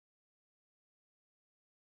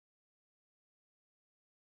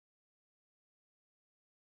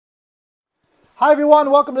Hi everyone,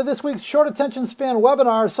 welcome to this week's Short Attention Span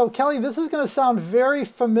webinar. So Kelly, this is going to sound very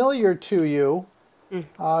familiar to you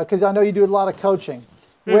because I know you do a lot of coaching,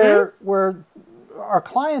 where our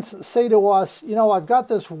clients say to us, you know, I've got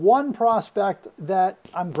this one prospect that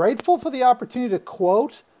I'm grateful for the opportunity to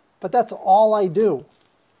quote, but that's all I do.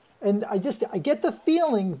 And I get the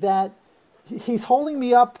feeling that he's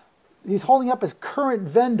holding up his current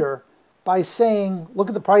vendor by saying, look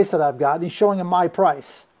at the price that I've got, and he's showing him my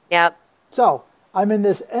price. Yep. So I'm in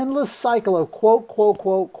this endless cycle of quote, quote,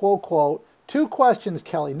 quote, quote, quote. Two questions,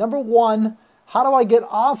 Kelly. Number one, how do I get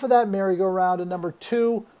off of that merry-go-round? And number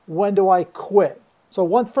two, when do I quit?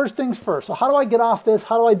 So first things first. So how do I get off this?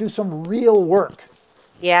 How do I do some real work?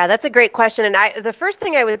 Yeah, that's a great question. And the first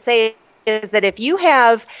thing I would say is that if you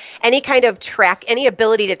have any kind of any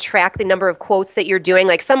ability to track the number of quotes that you're doing,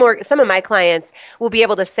 like some of my clients will be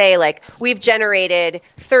able to say, like, we've generated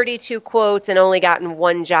 32 quotes and only gotten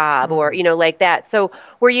one job, or, you know, like that. So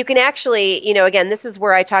where you can actually, you know, again, this is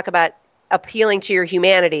where I talk about appealing to your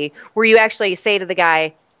humanity, where you actually say to the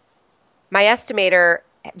guy, my estimator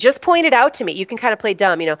just pointed out to me, you can kind of play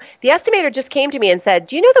dumb, you know, the estimator just came to me and said,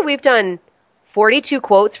 do you know that we've done 42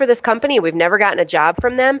 quotes for this company? We've never gotten a job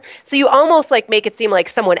from them. So you almost like make it seem like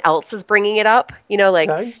someone else is bringing it up, you know, like,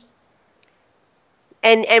 Okay.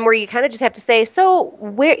 and where you kind of just have to say, so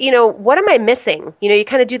where, you know, what am I missing? You know, you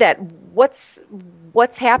kind of do that. What's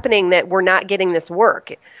happening that we're not getting this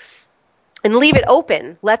work? And leave it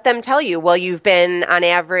open. Let them tell you, well, you've been on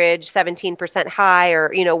average 17% high,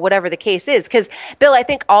 or, you know, whatever the case is. Because, Bill, I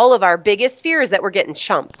think all of our biggest fear is that we're getting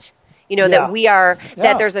chumped. You know, that we are,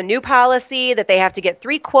 that there's a new policy that they have to get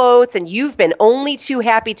 3 quotes and you've been only too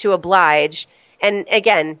happy to oblige. And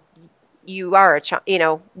again, you are a chump, you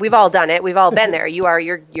know, we've all done it. We've all been there.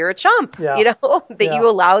 You're a chump, you know, that you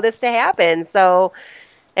allow this to happen. So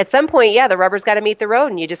at some point, the rubber's got to meet the road,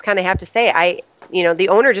 and you just kind of have to say, you know, the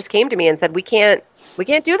owner just came to me and said, we can't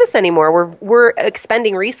do this anymore. We're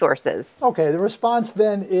expending resources. Okay. The response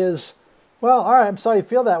then is, well, all right, I'm sorry you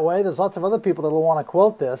feel that way. There's lots of other people that will want to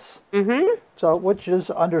quote this, so which is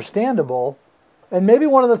understandable. And maybe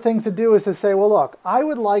one of the things to do is to say, well, look,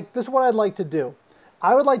 this is what I'd like to do.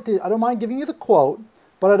 I don't mind giving you the quote,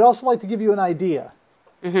 but I'd also like to give you an idea.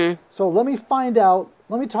 So let me find out,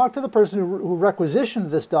 let me talk to the person who requisitioned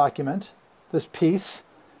this document, this piece,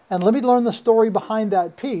 and let me learn the story behind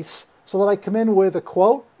that piece so that I come in with a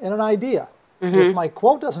quote and an idea. If my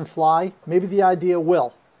quote doesn't fly, maybe the idea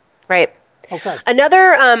will. Right. Okay.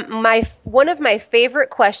 Another, one of my favorite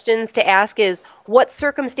questions to ask is, what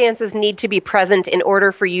circumstances need to be present in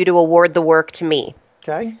order for you to award the work to me?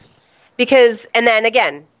 Okay. Because, and then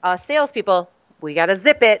again, salespeople, we got to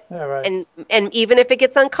zip it. Yeah, right. And even if it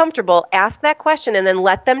gets uncomfortable, ask that question and then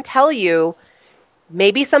let them tell you.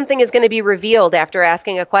 Maybe something is going to be revealed after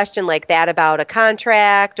asking a question like that about a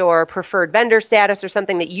contract or preferred vendor status or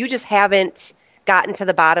something that you just haven't gotten to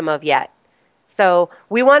the bottom of yet. So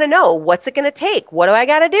we want to know, what's it going to take? What do I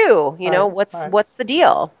got to do? You know, what's the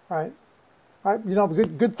deal? Right. All right. You know,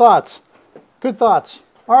 good thoughts. Good thoughts.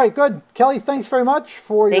 All right, good. Kelly, thanks very much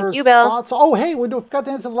for your Thank you, Bill. thoughts. Oh, hey, we got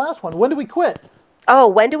to answer the last one. When do we quit? Oh,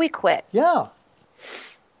 when do we quit? Yeah.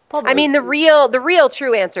 Probably. I mean, the real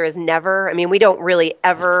true answer is never. I mean, we don't really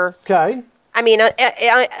ever. Okay. I mean,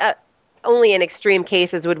 only in extreme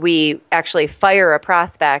cases would we actually fire a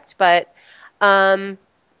prospect, but.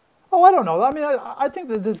 Oh, I don't know. I mean, I think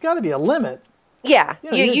that there's got to be a limit. Yeah,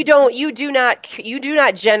 you do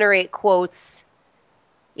not generate quotes.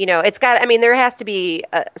 You know, it's got. I mean, there has to be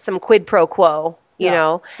some quid pro quo. You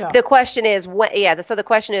know, the question is when. Yeah, so the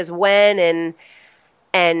question is when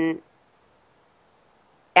and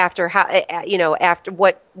after how. You know, after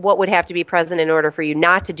what would have to be present in order for you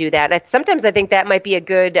not to do that. Sometimes I think that might be a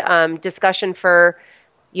good discussion for,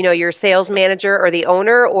 you know, your sales manager or the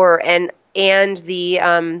owner and the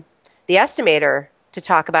estimator to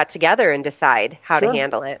talk about together and decide how to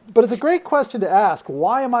handle it. But it's a great question to ask.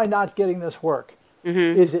 Why am I not getting this work?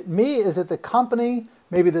 Is it me? Is it the company?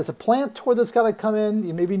 Maybe there's a plant tour that's got to come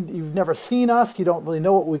in. Maybe you've never seen us. You don't really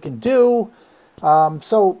know what we can do.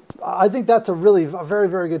 So I think that's a very,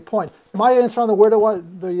 very good point. My answer on the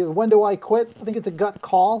when do I quit? I think it's a gut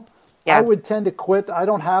call. Yeah. I would tend to quit. I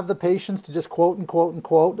don't have the patience to just quote and quote and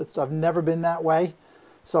quote. I've never been that way.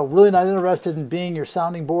 So really not interested in being your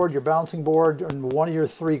sounding board, your bouncing board, and one of your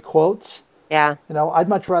 3 quotes. Yeah. You know, I'd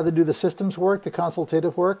much rather do the systems work, the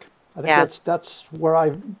consultative work. I think that's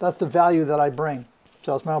the value that I bring.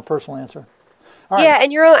 So it's my own personal answer. All right. Yeah,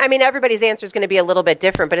 and your own. I mean, everybody's answer is going to be a little bit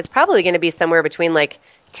different, but it's probably going to be somewhere between like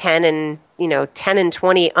 10 and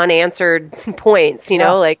 20 unanswered points. You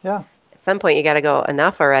know, like at some point you got to go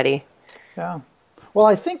enough already. Yeah. Well,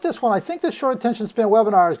 I think this short attention span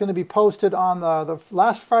webinar is going to be posted on the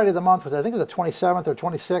last Friday of the month, which I think is the 27th or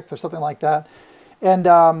 26th or something like that. And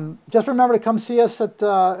just remember to come see us at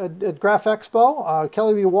Graph Expo.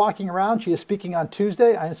 Kelly will be walking around. She is speaking on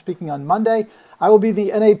Tuesday. I am speaking on Monday. I will be the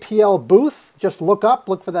NAPL booth. Just look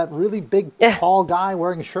for that really big, tall guy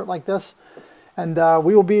wearing a shirt like this. And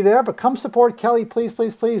we will be there. But come support Kelly, please,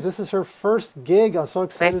 please, please. This is her first gig. I'm so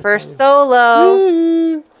excited. My first solo.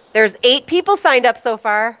 Woo! There's 8 people signed up so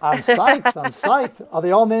far. I'm psyched. I'm psyched. Are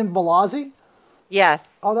they all named Malazzi? Yes.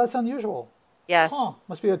 Oh, that's unusual. Yes. Huh.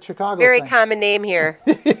 Must be a Chicago Very thing. common name here.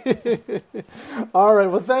 All right.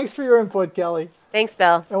 Well, thanks for your input, Kelly. Thanks,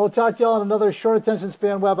 Bill. And we'll talk to you all on another short attention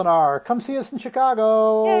span webinar. Come see us in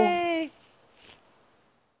Chicago. Yay.